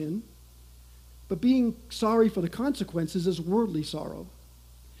of our sin, but being sorry for the consequences is worldly sorrow.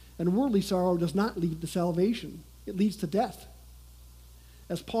 And worldly sorrow does not lead to salvation. It leads to death.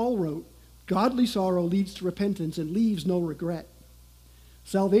 As Paul wrote, "Godly sorrow leads to repentance and leaves no regret."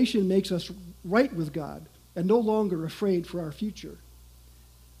 Salvation makes us right with God and no longer afraid for our future.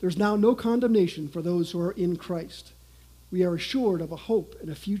 There's now no condemnation for those who are in Christ. We are assured of a hope and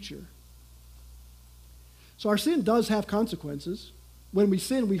a future. So our sin does have consequences. When we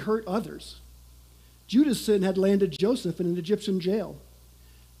sin, we hurt others. Judah's sin had landed Joseph in an Egyptian jail.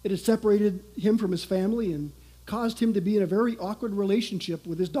 It had separated him from his family and caused him to be in a very awkward relationship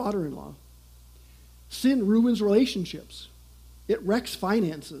with his daughter-in-law. Sin ruins relationships. It wrecks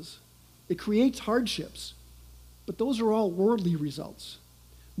finances. It creates hardships. But those are all worldly results.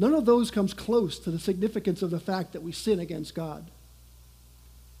 None of those comes close to the significance of the fact that we sin against God.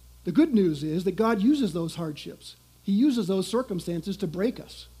 The good news is that God uses those hardships. He uses those circumstances to break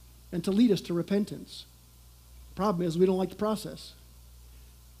us and to lead us to repentance. The problem is we don't like the process.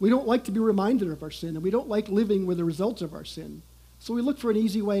 We don't like to be reminded of our sin, and we don't like living with the results of our sin. So we look for an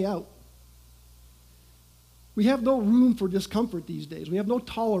easy way out. We have no room for discomfort these days. We have no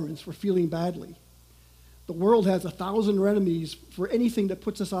tolerance for feeling badly. The world has 1,000 remedies for anything that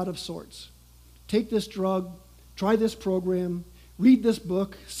puts us out of sorts. Take this drug, try this program, read this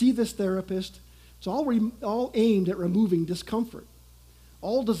book, see this therapist. It's all aimed at removing discomfort,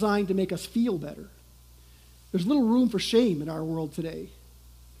 all designed to make us feel better. There's little room for shame in our world today.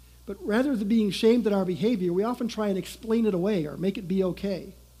 But rather than being shamed at our behavior, we often try and explain it away or make it be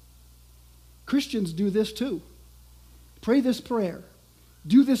okay. Christians do this too. Pray this prayer.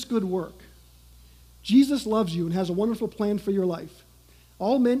 Do this good work. Jesus loves you and has a wonderful plan for your life,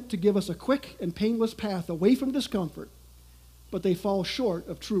 all meant to give us a quick and painless path away from discomfort, but they fall short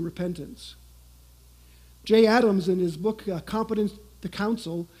of true repentance. Jay Adams, in his book, Competence to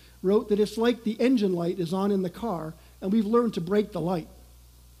Counsel, wrote that it's like the engine light is on in the car, and we've learned to break the light.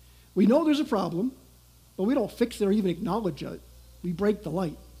 We know there's a problem, but we don't fix it or even acknowledge it. We break the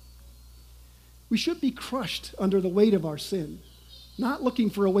light. We should be crushed under the weight of our sin, not looking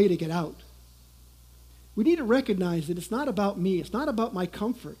for a way to get out. We need to recognize that it's not about me. It's not about my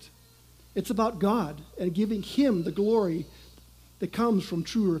comfort. It's about God and giving Him the glory that comes from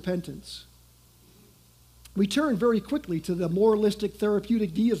true repentance. We turn very quickly to the moralistic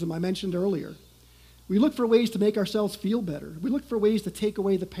therapeutic deism I mentioned earlier. We look for ways to make ourselves feel better. We look for ways to take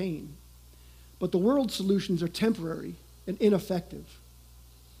away the pain. But the world's solutions are temporary and ineffective.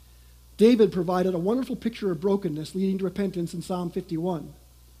 David provided a wonderful picture of brokenness leading to repentance in Psalm 51.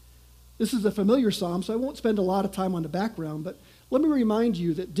 This is a familiar psalm, so I won't spend a lot of time on the background, but let me remind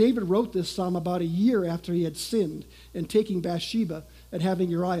you that David wrote this psalm about a year after he had sinned in taking Bathsheba and having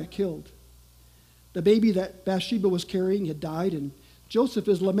Uriah killed. The baby that Bathsheba was carrying had died, and Joseph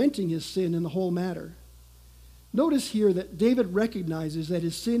is lamenting his sin in the whole matter. Notice here that David recognizes that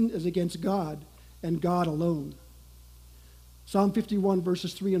his sin is against God and God alone. Psalm 51,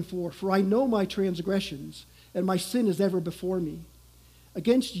 verses 3 and 4, "For I know my transgressions, and my sin is ever before me.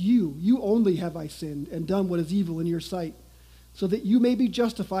 Against you, you only have I sinned and done what is evil in your sight, so that you may be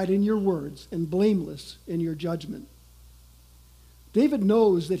justified in your words and blameless in your judgment." David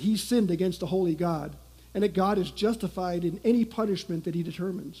knows that he sinned against a holy God, and that God is justified in any punishment that he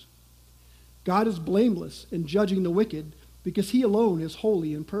determines. God is blameless in judging the wicked because he alone is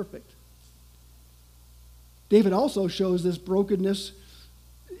holy and perfect. David also shows this brokenness,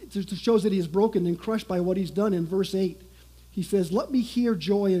 shows that he is broken and crushed by what he's done in verse 8. He says, "Let me hear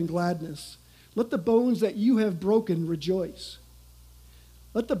joy and gladness. Let the bones that you have broken rejoice."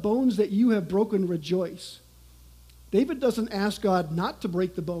 Let the bones that you have broken rejoice. David doesn't ask God not to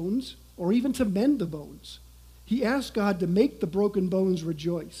break the bones or even to mend the bones. He asks God to make the broken bones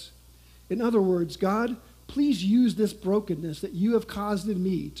rejoice. In other words, God, please use this brokenness that you have caused in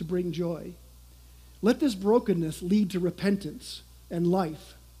me to bring joy. Let this brokenness lead to repentance and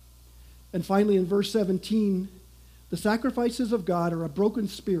life. And finally, in verse 17, the sacrifices of God are a broken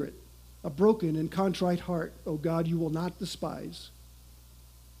spirit, a broken and contrite heart, O God, you will not despise.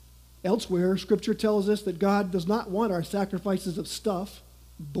 Elsewhere, Scripture tells us that God does not want our sacrifices of stuff,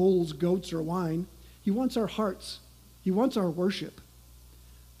 bulls, goats, or wine. He wants our hearts. He wants our worship.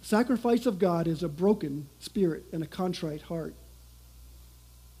 The sacrifice of God is a broken spirit and a contrite heart.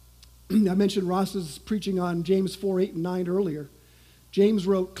 I mentioned Ross's preaching on James 4, 8, and 9 earlier. James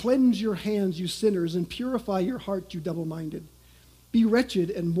wrote, "Cleanse your hands, you sinners, and purify your heart, you double-minded. Be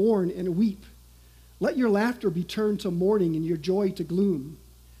wretched and mourn and weep. Let your laughter be turned to mourning and your joy to gloom.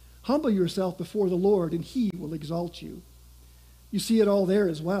 Humble yourself before the Lord, and he will exalt you." You see it all there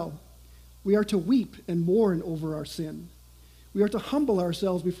as well. We are to weep and mourn over our sin. We are to humble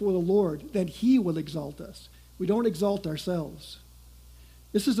ourselves before the Lord, then he will exalt us. We don't exalt ourselves.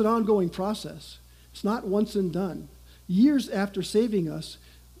 This is an ongoing process. It's not once and done. Years after saving us,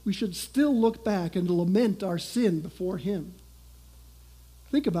 we should still look back and lament our sin before him.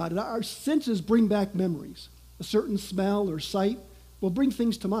 Think about it. Our senses bring back memories. A certain smell or sight will bring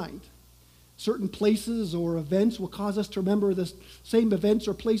things to mind. Certain places or events will cause us to remember the same events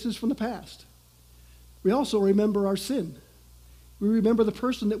or places from the past. We also remember our sin. We remember the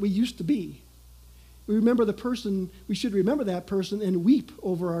person that we used to be. We should remember that person and weep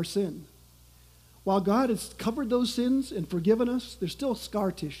over our sin. While God has covered those sins and forgiven us, there's still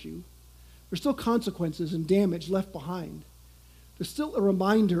scar tissue. There's still consequences and damage left behind. There's still a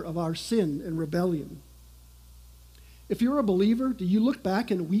reminder of our sin and rebellion. If you're a believer, do you look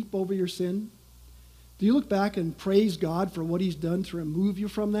back and weep over your sin? Do you look back and praise God for what he's done to remove you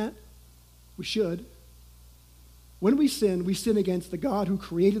from that? We should. When we sin against the God who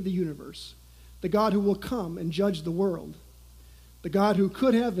created the universe, the God who will come and judge the world. The God who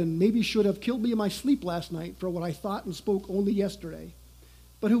could have and maybe should have killed me in my sleep last night for what I thought and spoke only yesterday,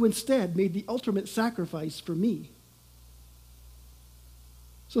 but who instead made the ultimate sacrifice for me.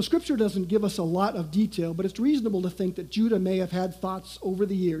 So Scripture doesn't give us a lot of detail, but it's reasonable to think that Judah may have had thoughts over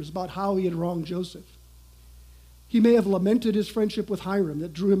the years about how he had wronged Joseph. He may have lamented his friendship with Hiram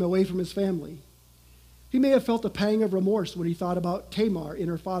that drew him away from his family. He may have felt a pang of remorse when he thought about Tamar in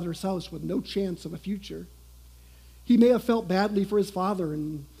her father's house with no chance of a future. He may have felt badly for his father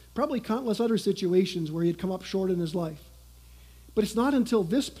and probably countless other situations where he had come up short in his life. But it's not until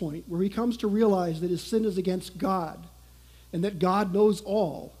this point where he comes to realize that his sin is against God and that God knows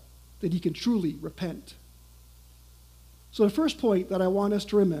all that he can truly repent. So the first point that I want us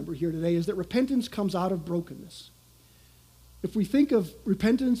to remember here today is that repentance comes out of brokenness. If we think of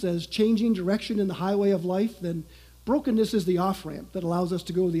repentance as changing direction in the highway of life, then brokenness is the off-ramp that allows us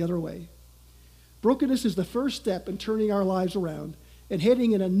to go the other way. Brokenness is the first step in turning our lives around and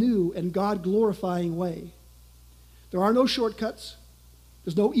heading in a new and God-glorifying way. There are no shortcuts.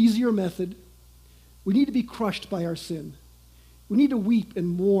 There's no easier method. We need to be crushed by our sin. We need to weep and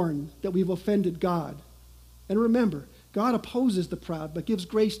mourn that we've offended God. And remember, God opposes the proud but gives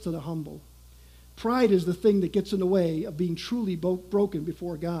grace to the humble. Pride is the thing that gets in the way of being truly broken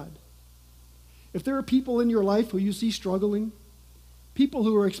before God. If there are people in your life who you see struggling, people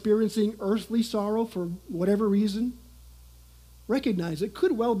who are experiencing earthly sorrow for whatever reason, recognize it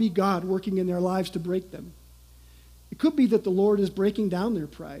could well be God working in their lives to break them. It could be that the Lord is breaking down their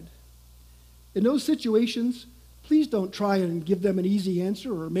pride. In those situations, please don't try and give them an easy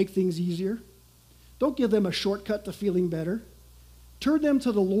answer or make things easier. Don't give them a shortcut to feeling better. Turn them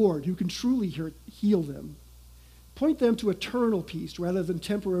to the Lord who can truly heal them. Point them to eternal peace rather than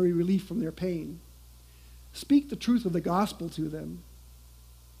temporary relief from their pain. Speak the truth of the gospel to them.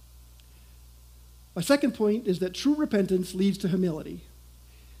 My second point is that true repentance leads to humility.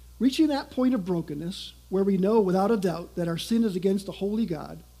 Reaching that point of brokenness where we know without a doubt that our sin is against a holy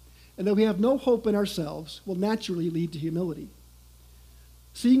God and that we have no hope in ourselves will naturally lead to humility.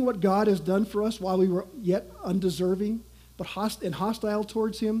 Seeing what God has done for us while we were yet undeserving but hostile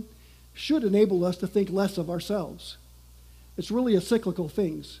towards him should enable us to think less of ourselves. It's really a cyclical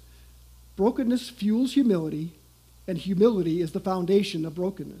thing. Brokenness fuels humility, and humility is the foundation of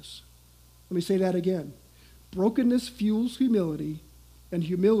brokenness. Let me say that again. Brokenness fuels humility, and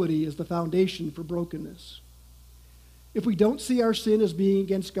humility is the foundation for brokenness. If we don't see our sin as being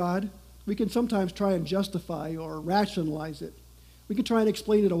against God, we can sometimes try and justify or rationalize it. We can try and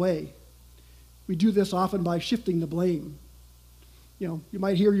explain it away. We do this often by shifting the blame. You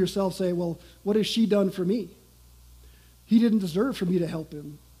might hear yourself say, well, what has she done for me? He didn't deserve for me to help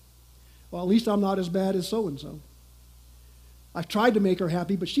him. Well, at least I'm not as bad as so-and-so. I've tried to make her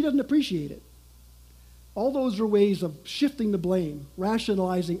happy, but she doesn't appreciate it. All those are ways of shifting the blame,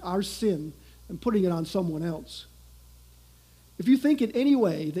 rationalizing our sin, and putting it on someone else. If you think in any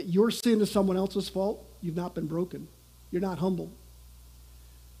way that your sin is someone else's fault, you've not been broken. You're not humble.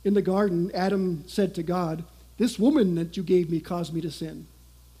 In the garden, Adam said to God, "This woman that you gave me caused me to sin,"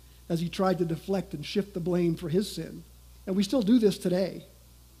 as he tried to deflect and shift the blame for his sin. And we still do this today.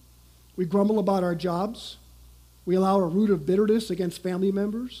 We grumble about our jobs. We allow a root of bitterness against family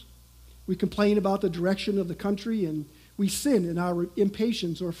members. We complain about the direction of the country, and we sin in our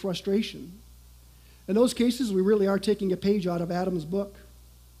impatience or frustration. In those cases, we really are taking a page out of Adam's book.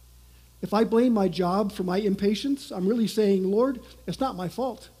 If I blame my job for my impatience, I'm really saying, Lord, it's not my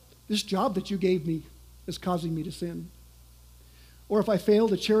fault. This job that you gave me is causing me to sin. Or if I fail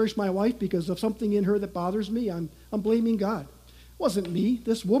to cherish my wife because of something in her that bothers me, I'm blaming God. It wasn't me,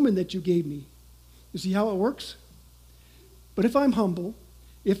 this woman that you gave me. You see how it works? But if I'm humble,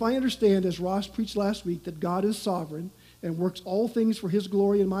 if I understand, as Ross preached last week, that God is sovereign and works all things for his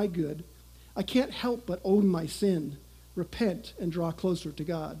glory and my good, I can't help but own my sin, repent, and draw closer to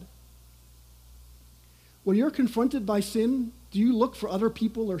God. When you're confronted by sin, do you look for other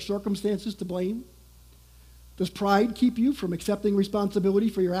people or circumstances to blame? Does pride keep you from accepting responsibility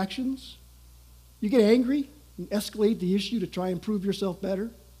for your actions? You get angry and escalate the issue to try and prove yourself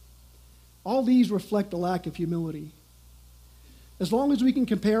better? All these reflect a lack of humility. As long as we can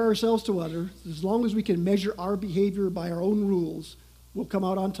compare ourselves to others, as long as we can measure our behavior by our own rules, we'll come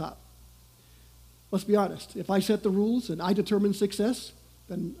out on top. Let's be honest. If I set the rules and I determine success,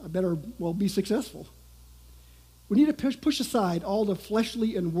 then I better, be successful. We need to push aside all the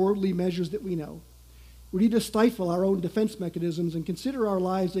fleshly and worldly measures that we know. We need to stifle our own defense mechanisms and consider our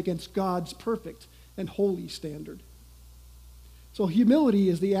lives against God's perfect and holy standard. So humility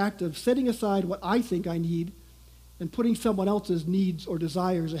is the act of setting aside what I think I need and putting someone else's needs or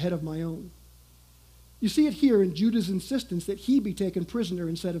desires ahead of my own. You see it here in Judah's insistence that he be taken prisoner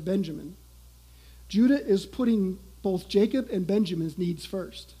instead of Benjamin. Judah is putting both Jacob and Benjamin's needs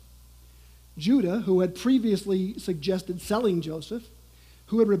first. Judah, who had previously suggested selling Joseph,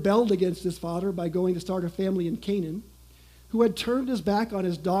 who had rebelled against his father by going to start a family in Canaan, who had turned his back on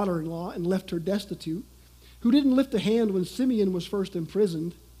his daughter-in-law and left her destitute, who didn't lift a hand when Simeon was first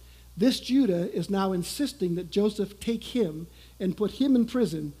imprisoned, this Judah is now insisting that Joseph take him and put him in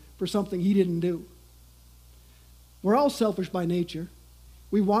prison for something he didn't do. We're all selfish by nature.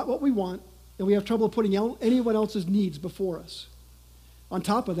 We want what we want, and we have trouble putting anyone else's needs before us. On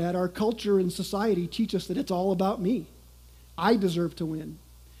top of that, our culture and society teach us that it's all about me. I deserve to win.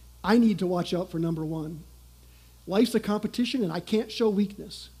 I need to watch out for number one. Life's a competition, and I can't show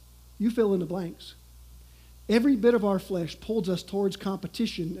weakness. You fill in the blanks. Every bit of our flesh pulls us towards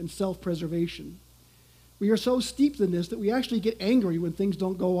competition and self-preservation. We are so steeped in this that we actually get angry when things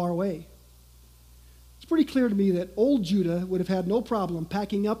don't go our way. It's pretty clear to me that old Judah would have had no problem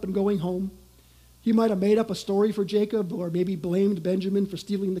packing up and going home. He might have made up a story for Jacob or maybe blamed Benjamin for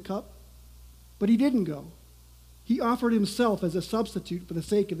stealing the cup. But he didn't go. He offered himself as a substitute for the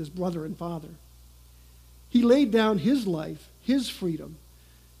sake of his brother and father. He laid down his life, his freedom,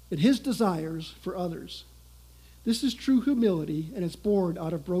 and his desires for others. This is true humility, and it's born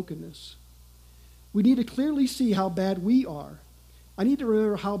out of brokenness. We need to clearly see how bad we are. I need to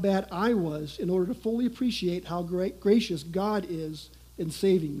remember how bad I was in order to fully appreciate how gracious God is in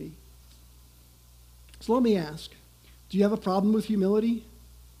saving me. So let me ask, do you have a problem with humility?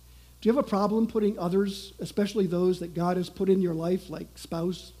 Do you have a problem putting others, especially those that God has put in your life, like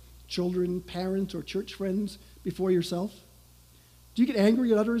spouse, children, parents, or church friends, before yourself? Do you get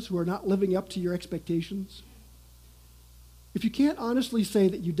angry at others who are not living up to your expectations? If you can't honestly say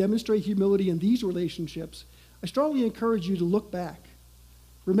that you demonstrate humility in these relationships, I strongly encourage you to look back.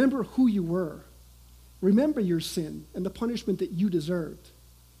 Remember who you were. Remember your sin and the punishment that you deserved.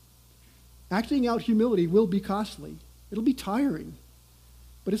 Acting out humility will be costly. It'll be tiring,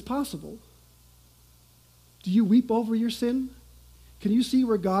 but it's possible. Do you weep over your sin? Can you see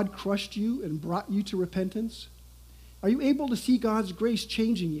where God crushed you and brought you to repentance? Are you able to see God's grace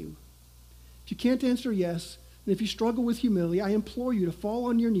changing you? If you can't answer yes, and if you struggle with humility, I implore you to fall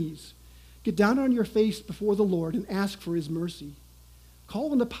on your knees, get down on your face before the Lord and ask for his mercy.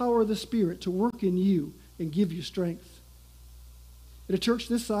 Call on the power of the Spirit to work in you and give you strength. At a church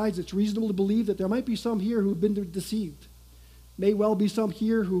this size, it's reasonable to believe that there might be some here who've been deceived. May well be some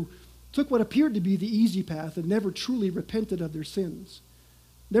here who took what appeared to be the easy path and never truly repented of their sins,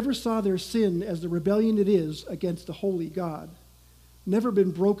 never saw their sin as the rebellion it is against the holy God, never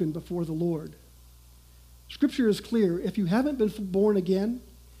been broken before the Lord. Scripture is clear. If you haven't been born again,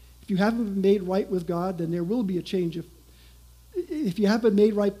 if you haven't been made right with God, then there will be a change of, if you have been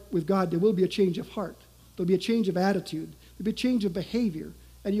made right with God, there will be a change of heart. There'll be a change of attitude. There'll be a change of behavior,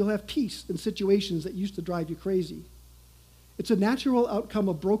 and you'll have peace in situations that used to drive you crazy. It's a natural outcome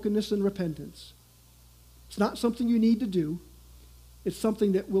of brokenness and repentance. It's not something you need to do. It's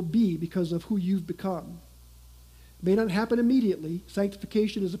something that will be because of who you've become. It may not happen immediately.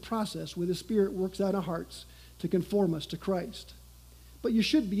 Sanctification is a process where the Spirit works out our hearts to conform us to Christ. But you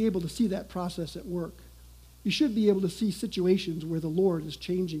should be able to see that process at work. You should be able to see situations where the Lord is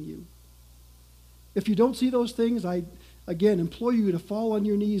changing you. If you don't see those things, I, again, implore you to fall on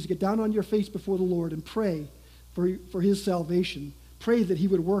your knees, get down on your face before the Lord, and pray for his salvation. Pray that he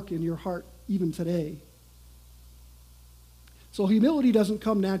would work in your heart even today. So humility doesn't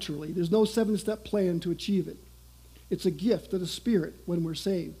come naturally. There's no 7-step plan to achieve it. It's a gift of the Spirit when we're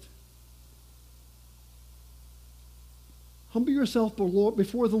saved. Humble yourself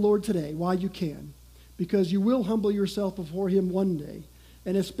before the Lord today while you can, because you will humble yourself before him one day,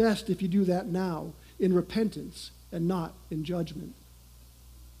 and it's best if you do that now in repentance and not in judgment.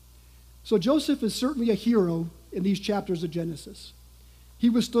 So Joseph is certainly a hero in these chapters of Genesis. He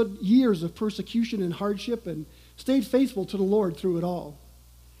withstood years of persecution and hardship and stayed faithful to the Lord through it all.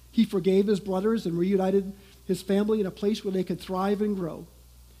 He forgave his brothers and reunited his family in a place where they could thrive and grow.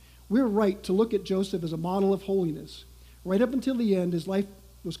 We're right to look at Joseph as a model of holiness. Right up until the end, his life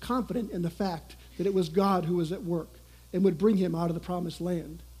was confident in the fact that it was God who was at work and would bring him out of the promised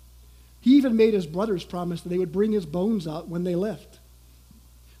land. He even made his brothers promise that they would bring his bones out when they left.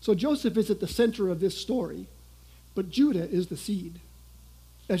 So Joseph is at the center of this story, but Judah is the seed.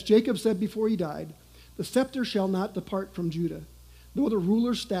 As Jacob said before he died, the scepter shall not depart from Judah, nor the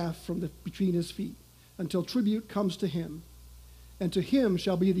ruler's staff from between his feet, until tribute comes to him, and to him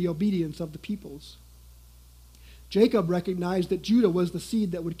shall be the obedience of the peoples. Jacob recognized that Judah was the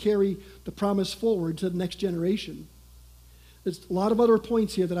seed that would carry the promise forward to the next generation. There's a lot of other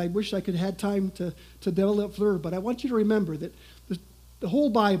points here that I wish I could have had time to develop further, but I want you to remember that the whole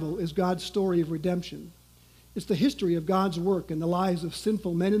Bible is God's story of redemption. It's the history of God's work in the lives of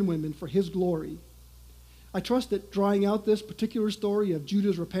sinful men and women for his glory. I trust that drawing out this particular story of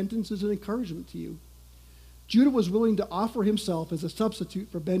Judah's repentance is an encouragement to you. Judah was willing to offer himself as a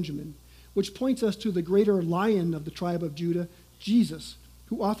substitute for Benjamin, which points us to the greater lion of the tribe of Judah, Jesus,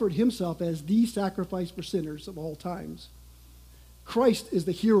 who offered himself as the sacrifice for sinners of all times. Christ is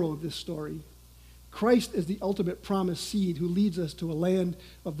the hero of this story. Christ is the ultimate promised seed who leads us to a land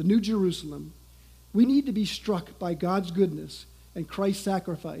of the New Jerusalem. We need to be struck by God's goodness and Christ's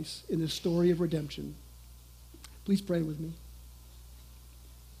sacrifice in this story of redemption. Please pray with me.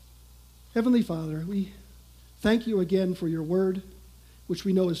 Heavenly Father, we thank you again for your word, which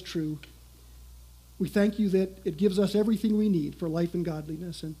we know is true. We thank you that it gives us everything we need for life and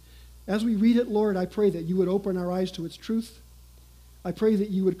godliness. And as we read it, Lord, I pray that you would open our eyes to its truth. I pray that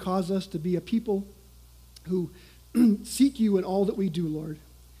you would cause us to be a people who seek you in all that we do, Lord.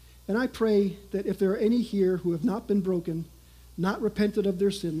 And I pray that if there are any here who have not been broken, not repented of their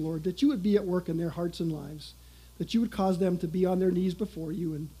sin, Lord, that you would be at work in their hearts and lives, that you would cause them to be on their knees before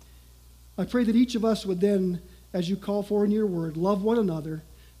you. And I pray that each of us would then, as you call for in your word, love one another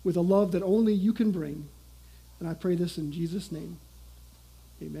with a love that only you can bring. And I pray this in Jesus' name.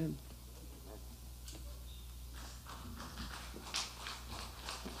 Amen.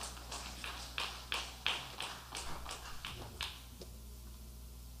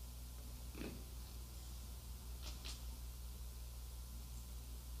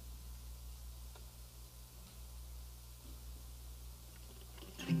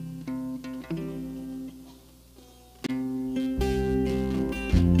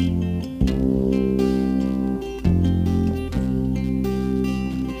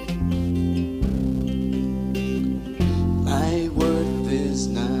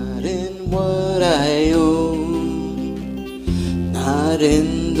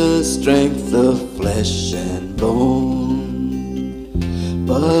 In the strength of flesh and bone,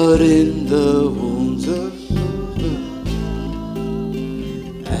 but in the wounds of love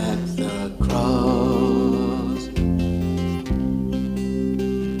at the cross.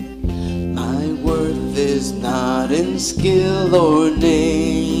 My worth is not in skill or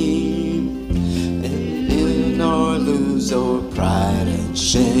name, in win or lose or pride and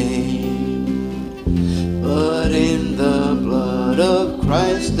shame, but in the blood of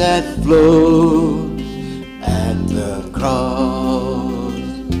Christ that flowed at the cross.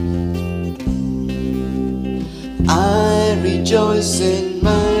 I rejoice in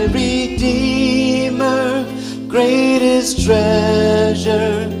my Redeemer, greatest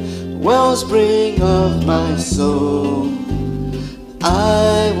treasure, wellspring of my soul.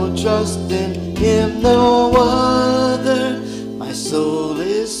 I will trust in him, no other. My soul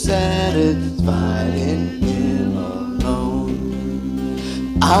is satisfied in him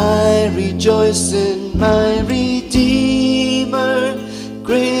alone. I rejoice in my Redeemer,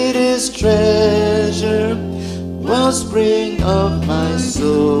 greatest treasure, wellspring of my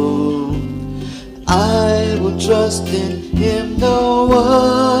soul. I will trust in him, no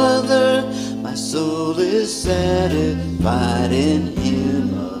other. My soul is satisfied in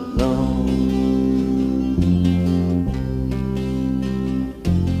him alone.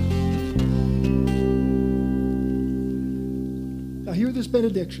 Now hear this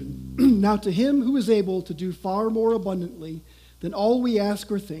benediction. Now to him who is able to do far more abundantly than all we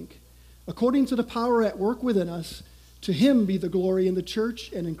ask or think, according to the power at work within us, to him be the glory in the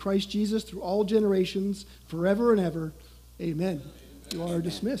church and in Christ Jesus through all generations, forever and ever. Amen. You are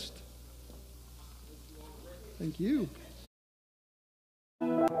dismissed. Thank you.